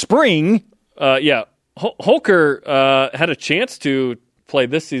back in the spring. Holker had a chance to play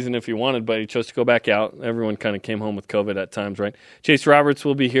this season if he wanted, but he chose to go back out. Everyone kind of came home with COVID at times, right? Chase Roberts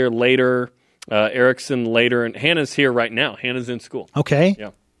will be here later, Erickson later, and Hannah's here right now. Hannah's in school. Okay.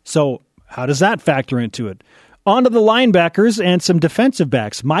 Yeah. So how does that factor into it? On to the linebackers and some defensive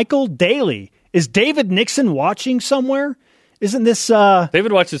backs. Michael Daly Is David Nixon watching somewhere? Isn't this...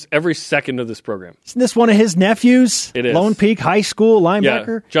 David watches every second of this program. Isn't this one of his nephews? It is. Lone Peak High School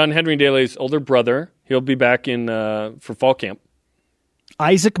linebacker? Yeah, John Henry Daly's older brother. He'll be back in for fall camp.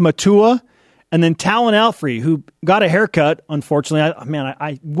 Isaac Matua, and then Talon Alfrey, who got a haircut, unfortunately.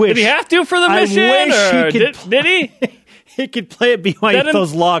 I wish... Did he have to for the mission? I wish Did he? He could play at BYU with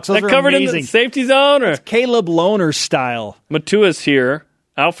those locks. Those that are covered amazing. in the safety zone? Or? It's Caleb Lohner style. Matua's here.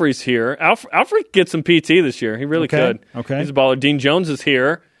 Alfrey's here. Alfrey gets some PT this year. He really could. Okay. He's a baller. Dean Jones is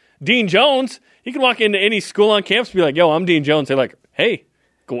here. Dean Jones, he can walk into any school on campus and be like, yo, I'm Dean Jones. They're like, hey,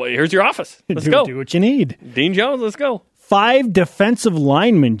 here's your office. Let's go. Do what you need. Dean Jones, let's go. 5 defensive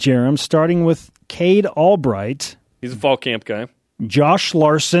linemen, Jarom, starting with Cade Albright. He's a fall camp guy. Josh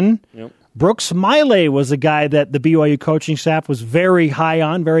Larson. Yep. Brooks Miley was a guy that the BYU coaching staff was very high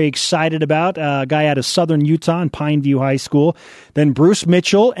on, very excited about, a guy out of Southern Utah and Pineview High School. Then Bruce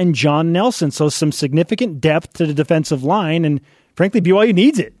Mitchell and John Nelson. So some significant depth to the defensive line, and frankly, BYU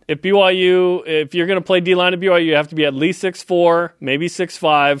needs it. If you're going to play D-line at BYU, you have to be at least 6'4", maybe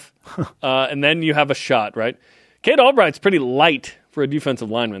 6'5", and then you have a shot, right? Cade Albright's pretty light for a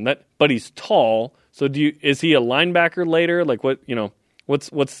defensive lineman, but he's tall. So is he a linebacker later? Like what, what's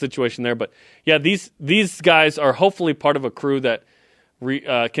the situation there? But yeah, these guys are hopefully part of a crew that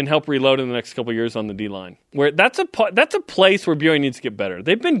can help reload in the next couple of years on the D-line. Where that's a place where BYU needs to get better.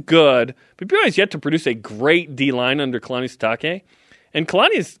 They've been good, but BYU has yet to produce a great D-line under Kalani Sitake. And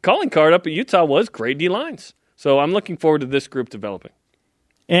Kalani's calling card up at Utah was great D-lines. So I'm looking forward to this group developing.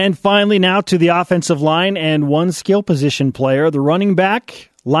 And finally now to the offensive line and one skill position player, the running back,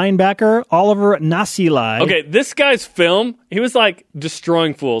 linebacker, Oliver Nasilai. Okay, this guy's film, he was like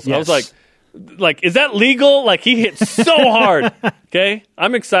destroying fools. Yes. I was like, is that legal? Like, he hit so hard. Okay?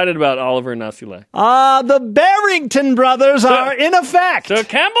 I'm excited about Oliver Nasilai. The Barrington brothers are in effect. So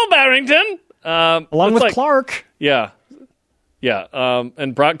Campbell Barrington. Along with Clark. Yeah. Yeah.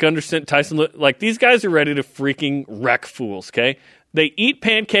 And Brock Gunderson, Tyson, like, these guys are ready to freaking wreck fools, okay? They eat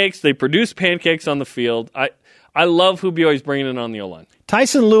pancakes. They produce pancakes on the field. I love who BYU's bringing in on the O-line.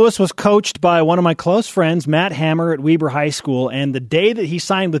 Tyson Lewis was coached by one of my close friends, Matt Hammer, at Weber High School, and the day that he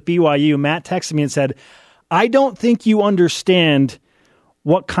signed with BYU, Matt texted me and said, I don't think you understand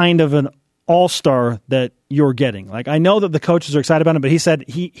what kind of an all-star that you're getting. Like, I know that the coaches are excited about him, but he said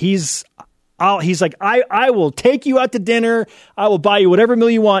he's like, I will take you out to dinner. I will buy you whatever meal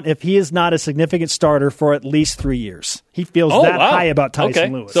you want if he is not a significant starter for at least 3 years. He feels high about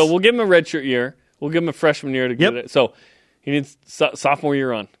Tyson Lewis. So we'll give him a redshirt year. We'll give him a freshman year to get it. So he needs sophomore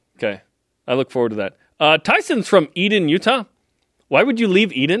year on. Okay. I look forward to that. Tyson's from Eden, Utah. Why would you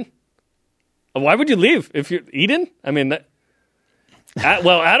leave Eden? Why would you leave if you're Eden? I mean,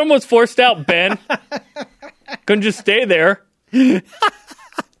 Adam was forced out, Ben. Couldn't just stay there.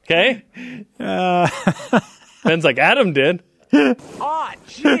 Okay? Ben's like, Adam did. Oh,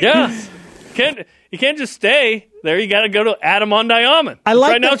 jeez. Yeah. You can't just stay there. You got to go to Adam on Diamond.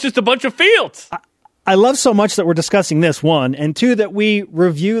 Now it's just a bunch of fields. I love so much that we're discussing this, one, and two, that we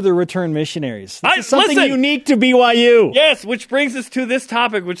review the return missionaries. This is something unique to BYU. Yes, which brings us to this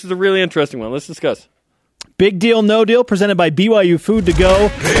topic, which is a really interesting one. Let's discuss. Big Deal, No Deal, presented by BYU Food to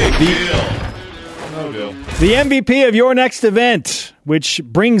Go. Big deal. No deal. The MVP of your next event, which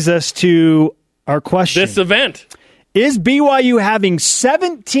brings us to our question. This event. Is BYU having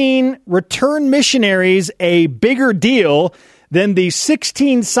 17 return missionaries a bigger deal than the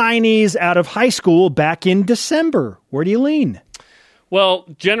 16 signees out of high school back in December? Where do you lean? Well,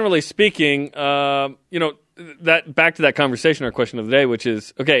 generally speaking, that back to that conversation, our question of the day, which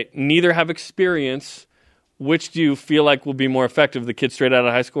is, okay, neither have experience. Which do you feel like will be more effective, the kid straight out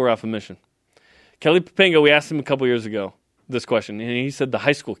of high school or off a mission? Kelly Papinga, we asked him a couple years ago this question, and he said the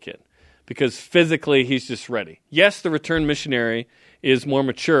high school kid, because physically he's just ready. Yes, the return missionary is more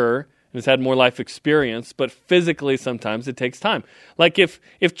mature and has had more life experience, but physically sometimes it takes time. Like if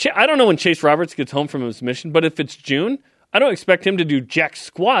I don't know when Chase Roberts gets home from his mission, but if it's June, I don't expect him to do jack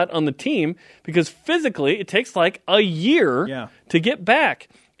squat on the team because physically it takes like a year to get back.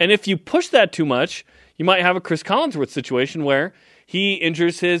 And if you push that too much, you might have a Chris Collinsworth situation where he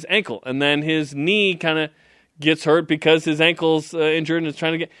injures his ankle and then his knee kind of gets hurt because his ankle's injured and is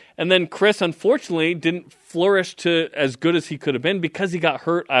trying to get. And then Chris, unfortunately, didn't flourish to as good as he could have been because he got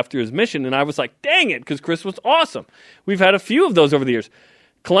hurt after his mission. And I was like, dang it, because Chris was awesome. We've had a few of those over the years.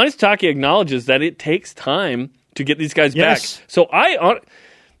 Kalani Sitake acknowledges that it takes time to get these guys back. So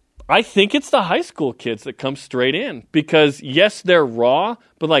I think it's the high school kids that come straight in because, yes, they're raw,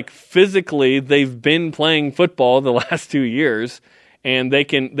 but like physically they've been playing football the last 2 years. And they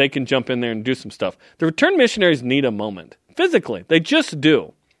can jump in there and do some stuff. The return missionaries need a moment. Physically, they just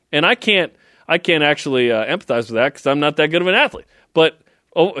do. And I I can't actually empathize with that because I'm not that good of an athlete. But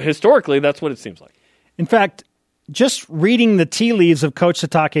historically, that's what it seems like. In fact, just reading the tea leaves of Coach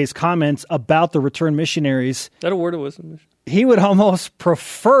Sitake's comments about the return missionaries, Is that a word of wisdom? he would almost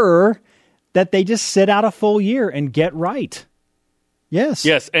prefer that they just sit out a full year and get right. Yes.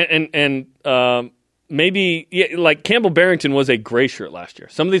 Yes, and maybe like Campbell Barrington was a gray shirt last year.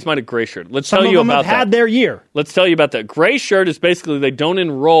 Some of these might have gray shirt. Let's Some tell of you them about have had that. their year. Let's tell you about that. Gray shirt is basically they don't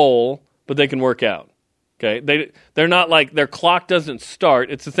enroll, but they can work out. Okay, they're not like their clock doesn't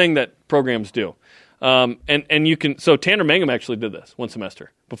start. It's a thing that programs do. And you can. So Tanner Mangum actually did this one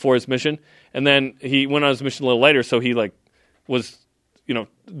semester before his mission, and then he went on his mission a little later. So he was,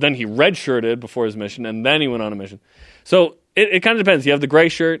 then he redshirted before his mission, and then he went on a mission. So it kind of depends. You have the gray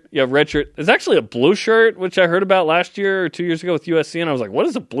shirt, you have red shirt. There's actually a blue shirt, which I heard about last year or 2 years ago with USC, and I was like, what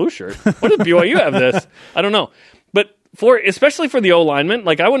is a blue shirt? What does BYU have this? I don't know. But especially for the O-lineman,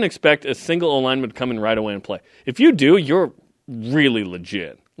 I wouldn't expect a single O-lineman to come in right away and play. If you do, you're really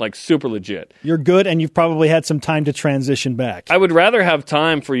legit, super legit. You're good, and you've probably had some time to transition back. I would rather have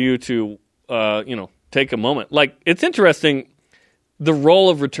time for you to, take a moment. It's interesting, the role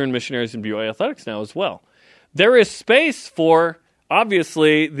of return missionaries in BYU athletics now as well. There is space for,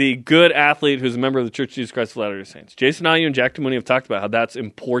 obviously, the good athlete who's a member of the Church of Jesus Christ of Latter-day Saints. Jason Ayu and Jack Tamouni have talked about how that's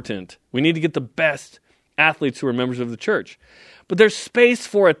important. We need to get the best athletes who are members of the church. But there's space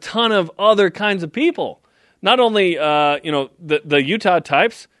for a ton of other kinds of people. Not only, the Utah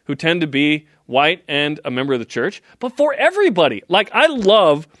types who tend to be white and a member of the church, but for everybody. I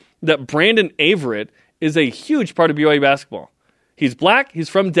love that Brandon Averett is a huge part of BYU basketball. He's black. He's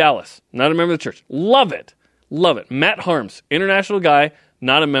from Dallas. Not a member of the church. Love it. Love it. Matt Harms, international guy,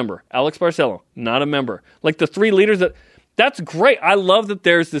 not a member. Alex Barcelo, not a member. The three leaders that's great. I love that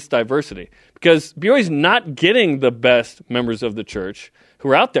there's this diversity because BYU's not getting the best members of the church who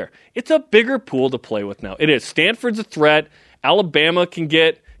are out there. It's a bigger pool to play with now. It is. Stanford's a threat. Alabama can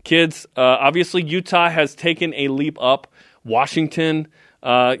get kids. Obviously, Utah has taken a leap up. Washington,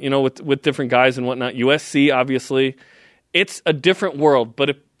 with different guys and whatnot. USC, obviously. It's a different world,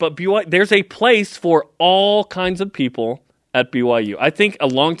 but BYU, there's a place for all kinds of people at BYU. I think a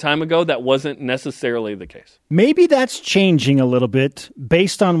long time ago that wasn't necessarily the case. Maybe that's changing a little bit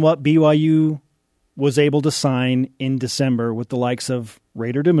based on what BYU was able to sign in December with the likes of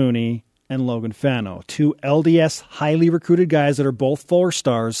Raider Tamouni and Logan Fano, two LDS highly recruited guys that are both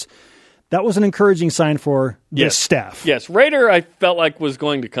 4-stars. That was an encouraging sign for this staff. Yes, Raider I felt like was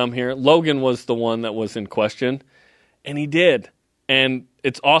going to come here. Logan was the one that was in question. And he did. And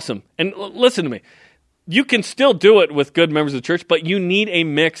it's awesome. And listen to me. You can still do it with good members of the church, but you need a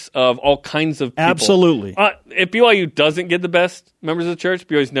mix of all kinds of people. Absolutely. If BYU doesn't get the best members of the church,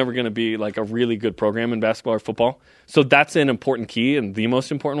 BYU's never going to be a really good program in basketball or football. So that's an important key and the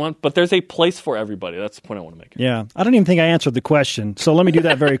most important one. But there's a place for everybody. That's the point I want to make. Yeah. I don't even think I answered the question. So let me do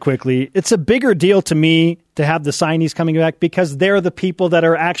that very quickly. It's a bigger deal to me to have the signees coming back because they're the people that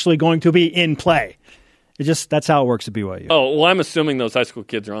are actually going to be in play. That's how it works at BYU. Oh, well, I'm assuming those high school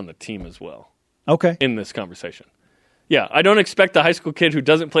kids are on the team as well. Okay. In this conversation. Yeah, I don't expect the high school kid who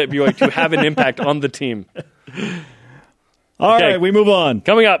doesn't play at BYU to have an impact on the team. All right, we move on.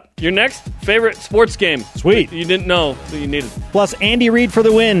 Coming up, your next favorite sports game. Sweet. You didn't know that you needed. Plus, Andy Reid for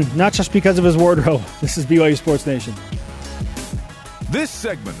the win, not just because of his wardrobe. This is BYU Sports Nation. This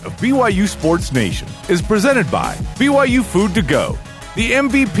segment of BYU Sports Nation is presented by BYU Food to Go, the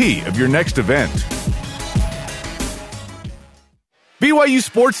MVP of your next event. BYU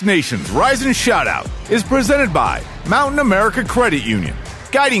Sports Nation's Rise and Shoutout is presented by Mountain America Credit Union,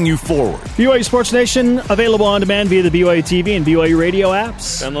 guiding you forward. BYU Sports Nation, available on demand via the BYU TV and BYU radio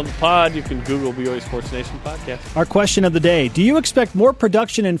apps. Download the pod. You can Google BYU Sports Nation podcast. Our question of the day, do you expect more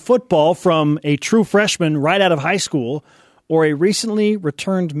production in football from a true freshman right out of high school or a recently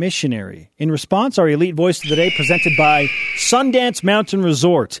returned missionary? In response, our elite voice of the day presented by Sundance Mountain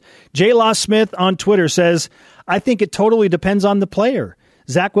Resort. J. Law Smith on Twitter says, I think it totally depends on the player.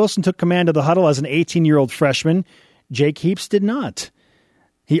 Zach Wilson took command of the huddle as an 18-year-old freshman. Jake Heaps did not.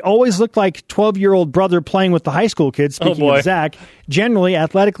 He always looked like 12-year-old brother playing with the high school kids, speaking of Zach. Generally,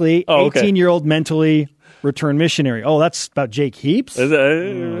 athletically, 18-year-old mentally returned missionary. Oh, that's about Jake Heaps? He's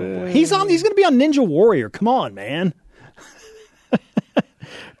going to be on Ninja Warrior. Come on, man.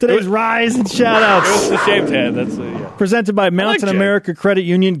 Today's Rise and Shoutouts. It was the shaved head. That's presented by Mountain America Credit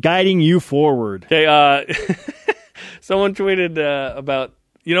Union, guiding you forward. Okay, someone tweeted about,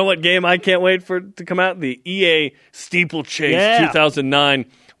 you know what game I can't wait for to come out? The EA Steeplechase 2009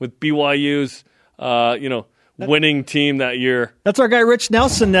 with BYU's, winning team that year. That's our guy Rich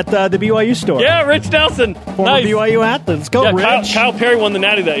Nelson at the BYU store. Yeah, Rich Nelson. Former nice. BYU athlete. Let's go, Rich. Kyle Perry won the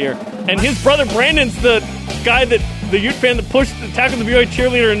Natty that year. And his brother Brandon's the guy that the Ute fan that tackled the BYU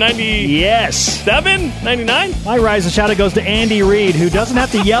cheerleader in 97, 99? My rise and shout out goes to Andy Reid, who doesn't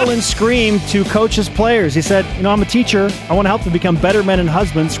have to yell and scream to coach his players. He said, I'm a teacher. I want to help them become better men and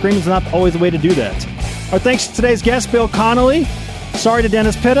husbands. Screaming is not always the way to do that. Our thanks to today's guest, Bill Connelly. Sorry to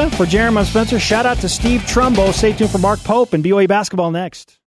Dennis Pitta. For Jarom, I'm Spencer. Shout out to Steve Trumbo. Stay tuned for Mark Pope and BYU basketball next.